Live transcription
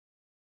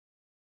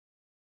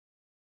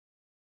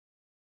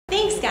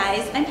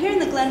guys, I'm here in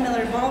the Glenn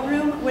Miller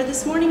Ballroom where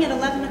this morning at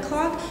 11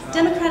 o'clock,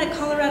 Democratic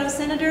Colorado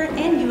Senator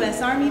and U.S.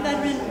 Army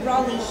veteran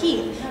Raleigh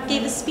Heath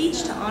gave a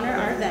speech to honor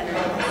our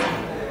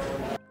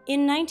veterans.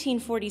 In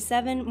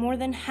 1947, more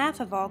than half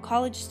of all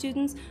college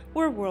students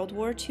were World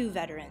War II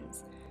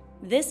veterans.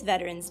 This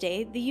Veterans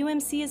Day, the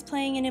UMC is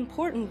playing an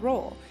important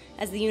role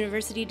as the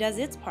university does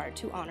its part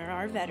to honor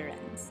our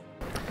veterans.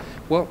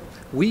 Well,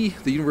 we,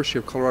 the University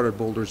of Colorado at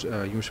Boulder's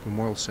University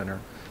Memorial Center,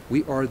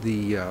 we are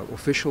the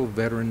official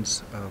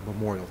Veterans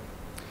Memorial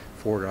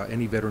for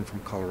any veteran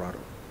from Colorado.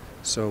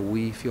 So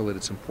we feel that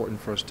it's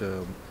important for us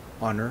to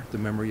honor the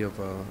memory of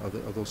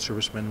those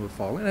servicemen who have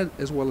fallen,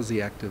 as well as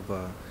the active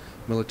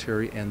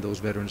military and those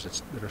veterans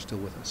that are still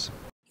with us.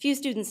 Few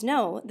students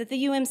know that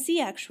the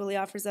UMC actually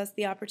offers us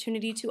the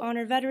opportunity to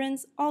honor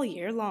veterans all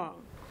year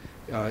long.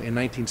 In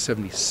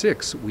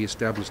 1976, we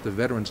established the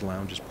Veterans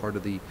Lounge as part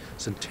of the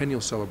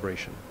Centennial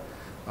Celebration.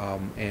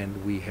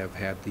 And we have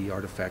had the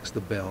artifacts,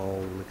 the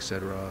bell,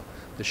 etc.,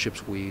 the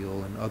ship's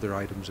wheel, and other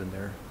items in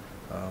there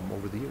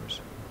over the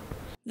years.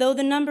 Though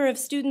the number of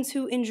students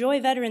who enjoy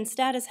veteran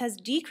status has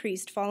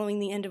decreased following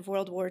the end of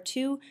World War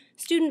II,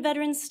 student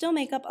veterans still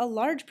make up a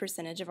large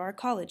percentage of our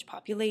college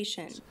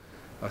population.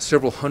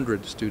 Several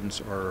hundred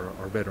students are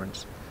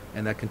veterans,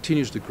 and that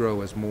continues to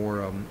grow as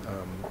more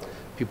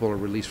people are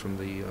released from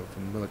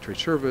military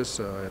service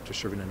after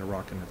serving in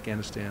Iraq and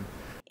Afghanistan.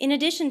 In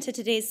addition to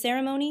today's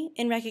ceremony,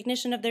 in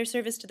recognition of their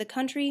service to the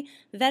country,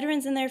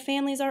 veterans and their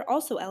families are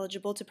also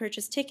eligible to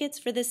purchase tickets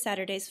for this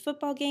Saturday's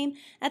football game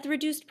at the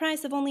reduced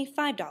price of only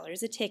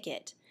 $5 a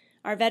ticket.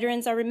 Our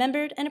veterans are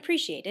remembered and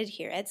appreciated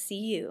here at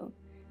CU.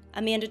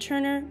 Amanda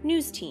Turner,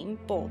 Newsteam,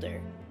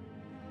 Boulder.